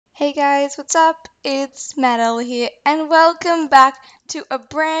Hey guys, what's up? It's Madella here, and welcome back to a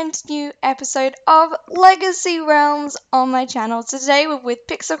brand new episode of Legacy Realms on my channel. Today we're with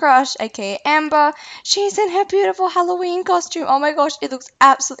Pixel Crush, aka Amber. She's in her beautiful Halloween costume. Oh my gosh, it looks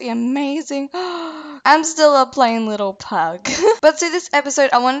absolutely amazing. I'm still a plain little pug. But so this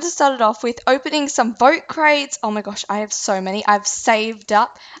episode, I wanted to start it off with opening some vote crates. Oh my gosh, I have so many. I've saved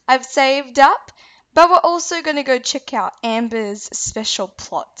up. But we're also going to go check out Amber's special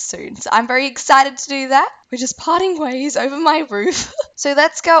plot soon. So I'm very excited to do that. We're just parting ways over my roof. So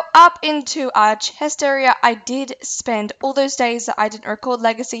let's go up into our chest area. I did spend all those days that I didn't record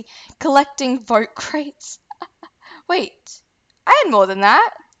Legacy collecting vote crates. Wait, I had more than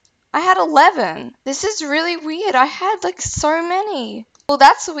that. I had 11. This is really weird. I had like so many. Well,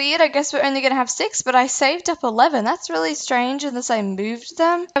 that's weird. I guess we're only going to have 6, but I saved up 11. That's really strange unless I moved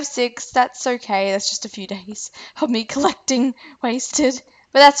them. I have 6. That's okay. That's just a few days of me collecting wasted.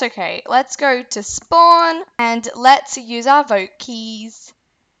 But that's okay. Let's go to spawn and let's use our vote keys.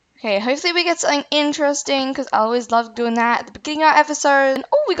 Okay, hopefully we get something interesting because I always love doing that at the beginning of our episode.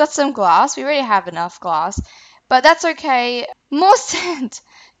 Oh, we got some glass. We already have enough glass. But that's okay. More sand.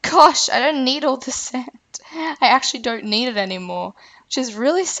 Gosh, I don't need all the sand. I actually don't need it anymore, which is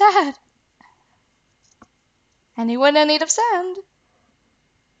really sad. Anyone in need of sand?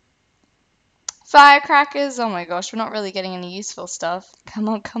 Firecrackers. Oh my gosh, we're not really getting any useful stuff. Come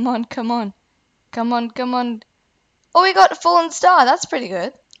on, come on, come on. Come on, come on. Oh, we got a fallen star. That's pretty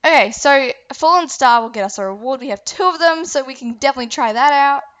good. Okay, so a fallen star will get us a reward. We have 2 of them, so we can definitely try that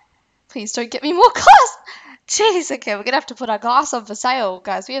out. Please don't get me more glass. Jeez, okay, we're going to have to put our glass on for sale,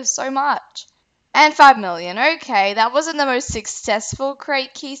 guys. We have so much. And 5 million. Okay, that wasn't the most successful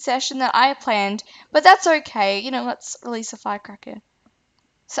crate key session that I planned, but that's okay. You know, let's release a firecracker.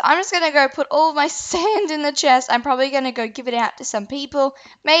 So I'm just going to go put all of my sand in the chest. I'm probably going to go give it out to some people,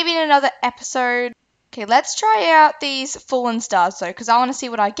 maybe in another episode. Okay, let's try out these fallen stars, though, because I want to see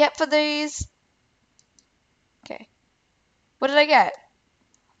what I get for these. Okay. What did I get?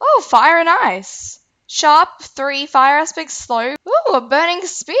 Oh, fire and ice. Sharp, 3, fire aspect, slow. Ooh, a burning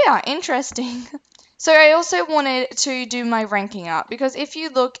spear. Interesting. So I also wanted to do my ranking up because if you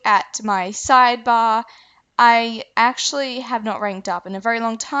look at my sidebar, I actually have not ranked up in a very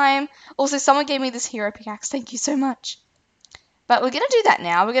long time. Also, someone gave me this hero pickaxe. Thank you so much. But we're going to do that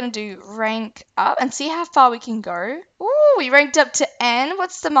now. We're going to do rank up and see how far we can go. Ooh, we ranked up to N.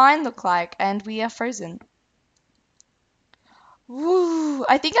 What's the mine look like? And we are frozen. Woo!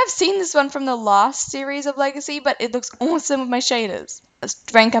 I think I've seen this one from the last series of Legacy, but it looks awesome with my shaders. Let's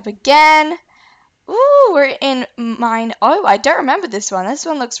rank up again. Ooh, we're in mine. Oh, I don't remember this one. This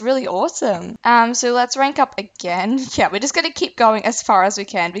one looks really awesome. So let's rank up again. Yeah, we're just going to keep going as far as we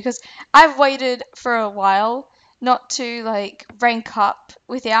can because I've waited for a while not to like rank up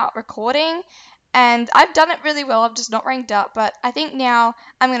without recording. And I've done it really well. I've just not ranked up, but I think now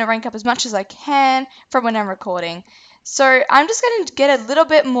I'm going to rank up as much as I can from when I'm recording. So I'm just going to get a little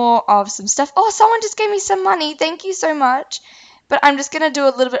bit more of some stuff. Oh, someone just gave me some money. Thank you so much. But I'm just going to do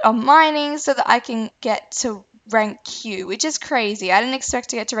a little bit of mining so that I can get to rank Q, which is crazy. I didn't expect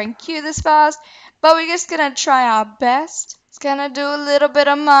to get to rank Q this fast, but we're just going to try our best. It's going to do a little bit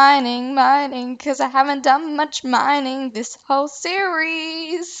of mining, because I haven't done much mining this whole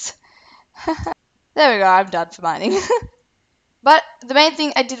series. There we go. I'm done for mining. But the main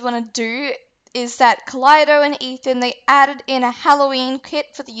thing I did want to do is that Kaleido and Ethan, they added in a Halloween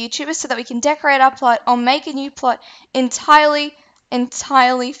kit for the YouTubers so that we can decorate our plot or make a new plot entirely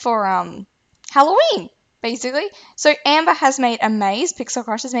for Halloween, basically. So Amber has made a maze, Pixel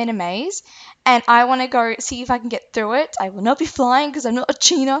Crush has made a maze, and I want to go see if I can get through it. I will not be flying because I'm not a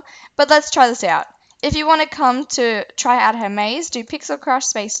cheater, but let's try this out. If you want to come to try out her maze, do Pixel Crush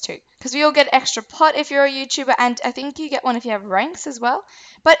Space 2. Because we all get extra pot if you're a YouTuber, and I think you get one if you have ranks as well.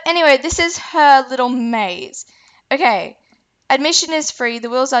 But anyway, this is her little maze. Okay, admission is free. The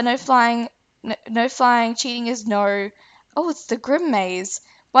rules are no flying, no flying. Cheating is no. Oh, it's the Grim Maze.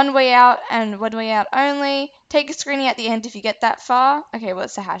 One way out and one way out only. Take a screening at the end if you get that far. Okay,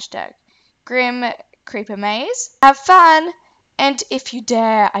 what's the hashtag? Grim Creeper Maze. Have fun! And if you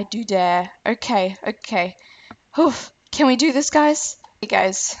dare, I do dare. Okay, okay. Oof. Can we do this, guys? Hey,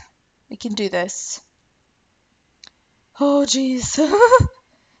 guys. We can do this. Oh, jeez.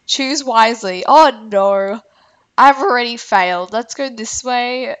 Choose wisely. Oh, no. I've already failed. Let's go this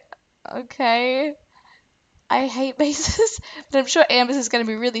way. Okay. I hate bases, but I'm sure Amber's is going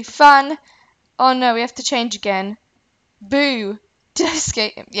to be really fun. Oh, no. We have to change again. Boo. Did I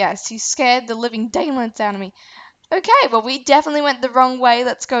scare him? Yes, he scared the living daylights out of me. Okay, well, we definitely went the wrong way.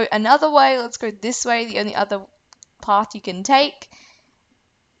 Let's go another way. Let's go this way, the only other path you can take.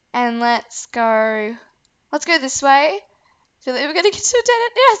 And let's go this way. I feel like we're gonna get to a dead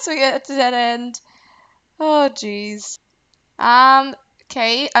end. Yes, we get to a dead end. Oh, jeez.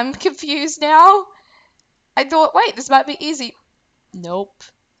 Okay, I'm confused now. I thought, wait, this might be easy. Nope.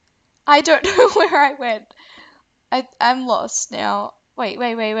 I don't know where I went. I'm lost now. Wait.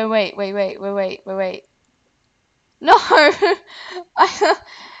 No!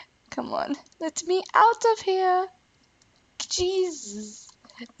 Come on. Let me out of here. Jesus.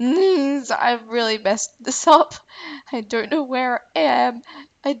 I've really messed this up. I don't know where I am.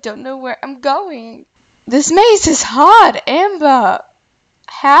 I don't know where I'm going. This maze is hard, Amber.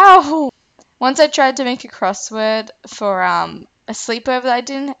 How? Once I tried to make a crossword for a sleepover that I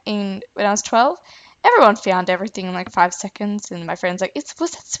did when I was 12. Everyone found everything in like 5 seconds, and my friend's like,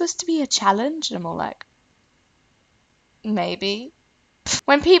 was that supposed to be a challenge? And I'm all like, maybe.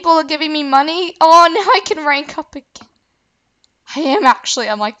 When people are giving me money, oh, now I can rank up again.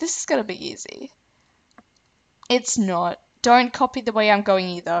 I'm like, this is gonna be easy. It's not. Don't copy the way I'm going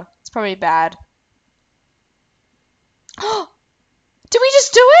either. It's probably bad. Did we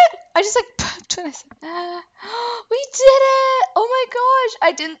just do it? I just like pooped when I said, we did it! Oh my gosh,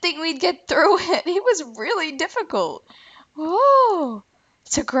 I didn't think we'd get through it. It was really difficult. Whoa,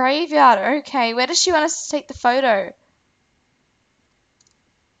 it's a graveyard. Okay, where does she want us to take the photo?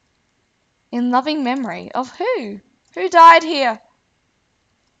 In loving memory of who? Who died here?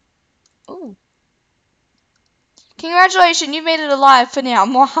 Ooh. Congratulations, you made it alive for now.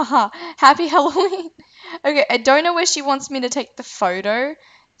 Mwahaha. Happy Halloween. Okay, I don't know where she wants me to take the photo.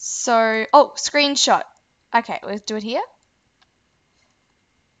 So, oh, screenshot. Okay, let's do it here.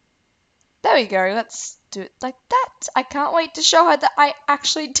 There we go. Let's do it like that. I can't wait to show her that I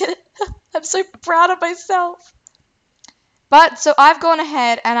actually did it. I'm so proud of myself. But, so I've gone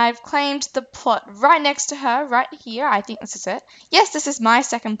ahead and I've claimed the plot right next to her, right here. I think this is it. Yes, this is my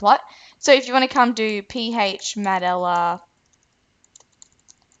second plot. So if you want to come do PH Madella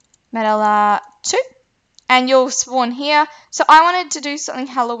 2. And you'll spawn here. So I wanted to do something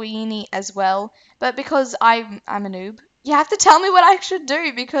Halloween-y as well. But because I'm a noob, you have to tell me what I should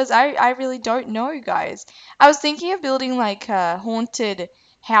do because I really don't know, guys. I was thinking of building like a haunted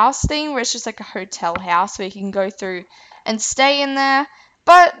house thing where it's just like a hotel house where you can go through and stay in there.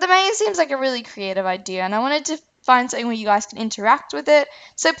 But the maze seems like a really creative idea and I wanted to find something where you guys can interact with it.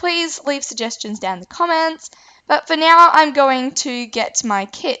 So please leave suggestions down in the comments. But for now, I'm going to get my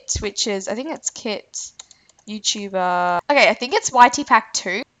kit, which is, I think it's kit YouTuber. Okay, I think it's YT Pack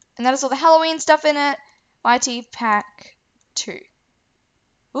 2. And that has all the Halloween stuff in it. YT Pack 2.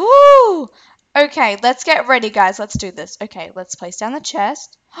 Ooh! Okay, let's get ready, guys. Let's do this. Okay, let's place down the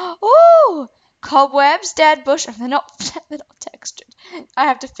chest. Ooh! Cobwebs, dead bush. They're not textured. I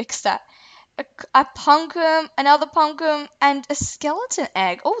have to fix that. A pumpkin, another pumpkin, and a skeleton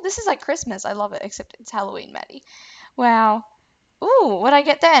egg. Oh, this is like Christmas. I love it, except it's Halloween, Maddie. Wow. Ooh, what'd I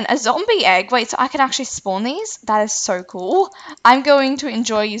get then? A zombie egg. Wait, so I can actually spawn these? That is so cool. I'm going to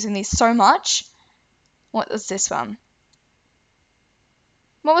enjoy using these so much. What was this one?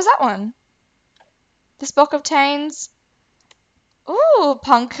 What was that one? This book obtains... Ooh,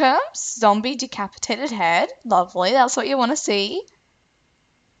 pumpkins. Zombie decapitated head. Lovely, that's what you want to see.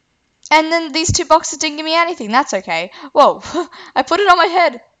 And then these 2 boxes didn't give me anything. That's okay. Whoa, I put it on my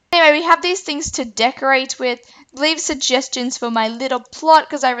head. Anyway, we have these things to decorate with. Leave suggestions for my little plot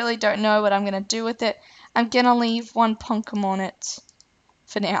because I really don't know what I'm going to do with it. I'm going to leave 1 pumpkin on it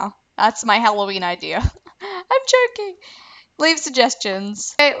for now. That's my Halloween idea. I'm joking. Leave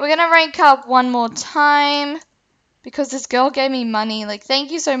suggestions. Okay, we're going to rank up one more time because this girl gave me money. Like,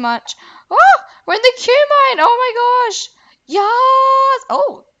 thank you so much. Oh, we're in the Q mine. Oh my gosh. Yes.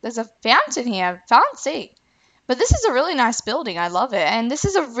 Oh, there's a fountain here. Fancy. But this is a really nice building. I love it. And this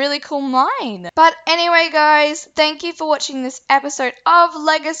is a really cool mine. But anyway, guys, thank you for watching this episode of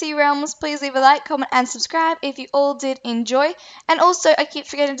Legacy Realms. Please leave a like, comment, and subscribe if you all did enjoy. And also, I keep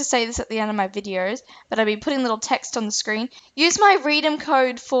forgetting to say this at the end of my videos, but I'll be putting little text on the screen. Use my redeem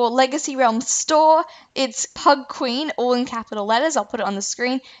code for Legacy Realms store. It's PugQueen, all in capital letters. I'll put it on the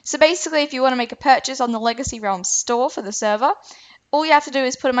screen. So basically, if you want to make a purchase on the Legacy Realms store for the server, all you have to do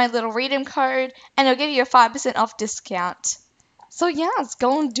is put in my little redeem code and it'll give you a 5% off discount. So yeah, let's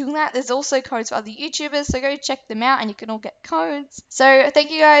go and do that. There's also codes for other YouTubers, so go check them out and you can all get codes. So thank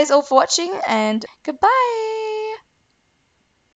you guys all for watching and goodbye.